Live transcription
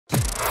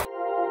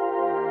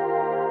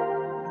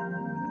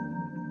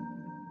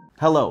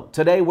Hello,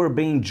 today we're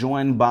being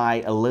joined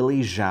by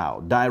Lili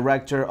Zhao,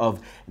 Director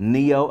of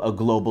NEO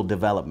Global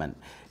Development.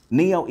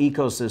 NEO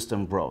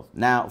Ecosystem Growth.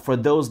 Now, for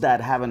those that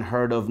haven't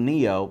heard of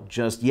NEO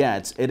just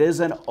yet, it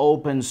is an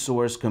open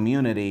source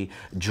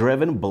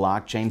community-driven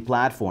blockchain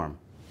platform.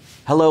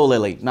 Hello,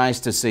 Lili. Nice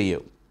to see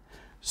you.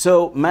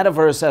 So,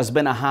 Metaverse has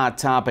been a hot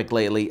topic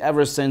lately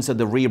ever since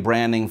the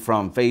rebranding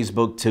from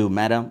Facebook to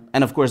Meta,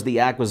 and of course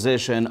the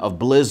acquisition of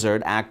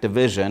Blizzard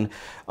Activision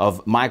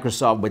of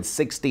Microsoft with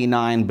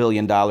 $69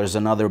 billion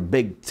and other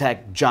big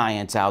tech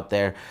giants out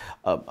there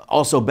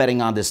also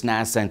betting on this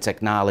nascent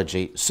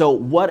technology. So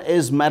what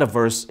is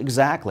Metaverse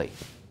exactly?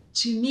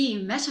 To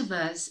me,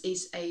 Metaverse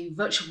is a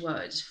virtual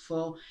world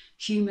for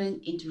human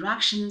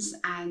interactions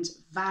and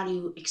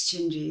value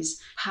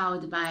exchanges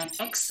powered by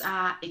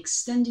XR,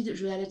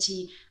 extended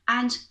reality,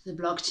 and the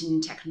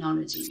blockchain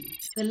technology.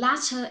 The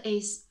latter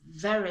is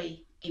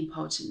very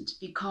important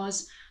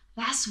because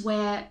that's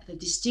where the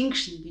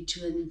distinction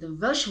between the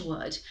virtual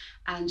world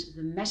and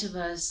the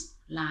Metaverse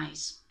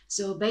lies.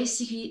 So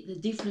basically, the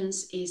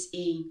difference is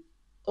in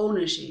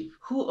ownership.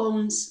 Who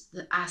owns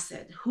the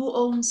asset? Who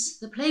owns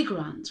the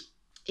playground?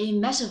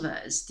 In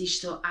Metaverse,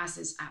 digital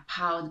assets are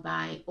powered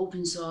by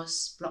open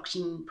source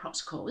blockchain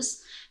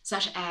protocols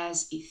such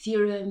as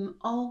Ethereum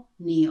or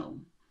NEO.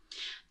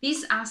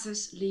 These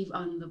assets live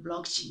on the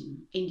blockchain,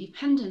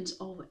 independent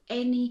of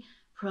any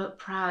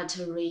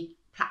proprietary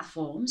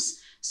platforms,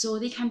 so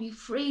they can be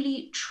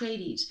freely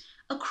traded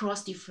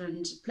across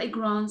different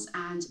playgrounds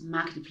and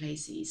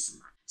marketplaces.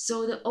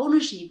 So the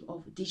ownership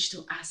of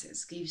digital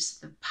assets gives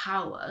the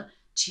power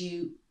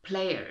to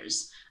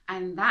players,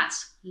 and that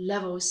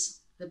levels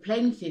the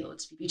playing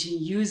field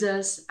between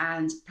users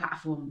and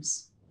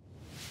platforms.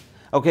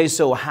 Okay,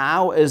 so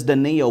how is the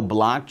NEO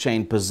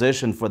blockchain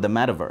positioned for the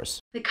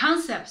Metaverse? The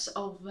concept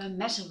of a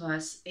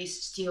Metaverse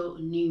is still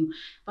new,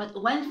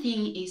 but one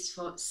thing is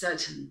for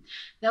certain.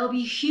 There will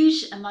be a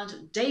huge amount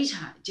of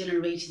data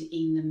generated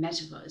in the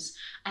Metaverse,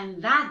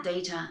 and that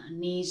data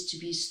needs to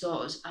be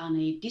stored on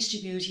a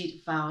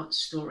distributed file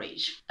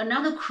storage.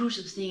 Another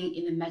crucial thing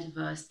in the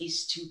Metaverse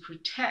is to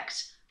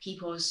protect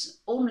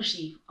people's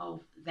ownership of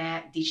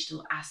their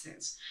digital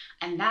assets.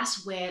 And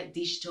that's where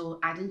digital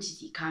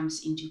identity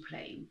comes into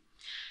play.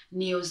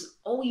 NEO's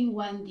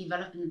all-in-one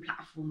development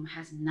platform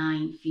has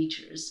 9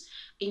 features,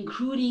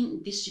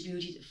 including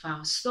distributed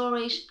file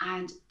storage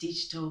and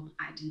digital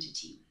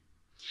identity.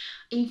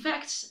 In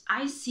fact,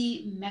 I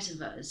see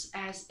Metaverse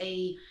as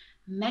a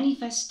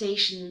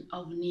manifestation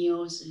of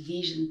NEO's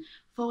vision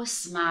for a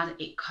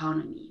smart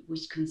economy,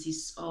 which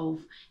consists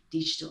of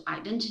digital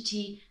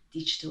identity,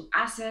 digital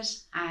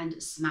assets,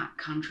 and smart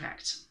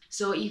contract.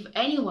 So if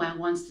anyone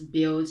wants to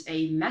build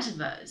a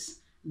Metaverse,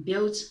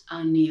 build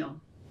on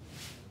NEO.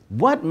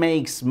 What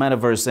makes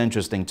Metaverse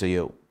interesting to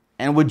you?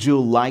 And would you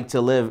like to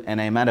live in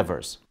a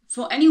Metaverse?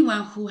 For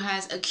anyone who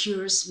has a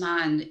curious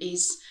mind,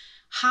 it's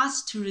hard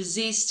to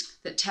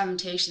resist the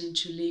temptation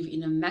to live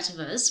in a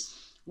Metaverse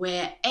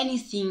where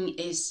anything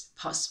is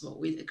possible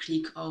with a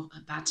click of a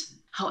button.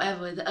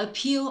 However, the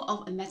appeal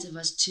of a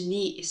Metaverse to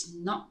me is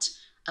not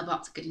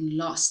about getting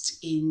lost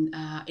in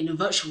a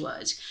virtual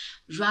world,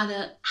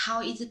 rather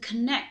how it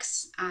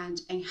connects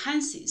and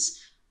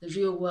enhances the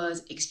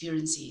real-world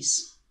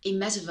experiences. In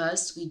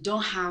Metaverse, we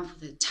don't have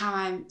the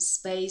time,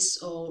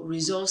 space, or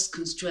resource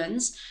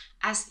constraints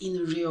as in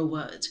the real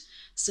world,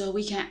 so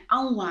we can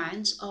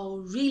unwind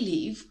or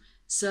relive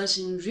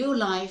certain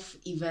real-life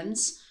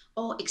events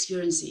or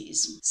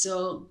experiences.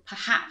 So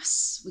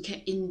perhaps we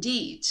can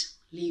indeed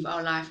live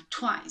our life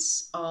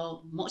twice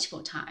or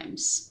multiple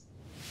times.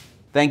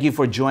 Thank you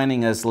for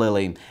joining us,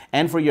 Lili,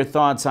 and for your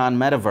thoughts on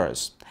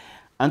Metaverse.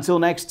 Until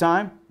next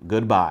time,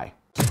 goodbye.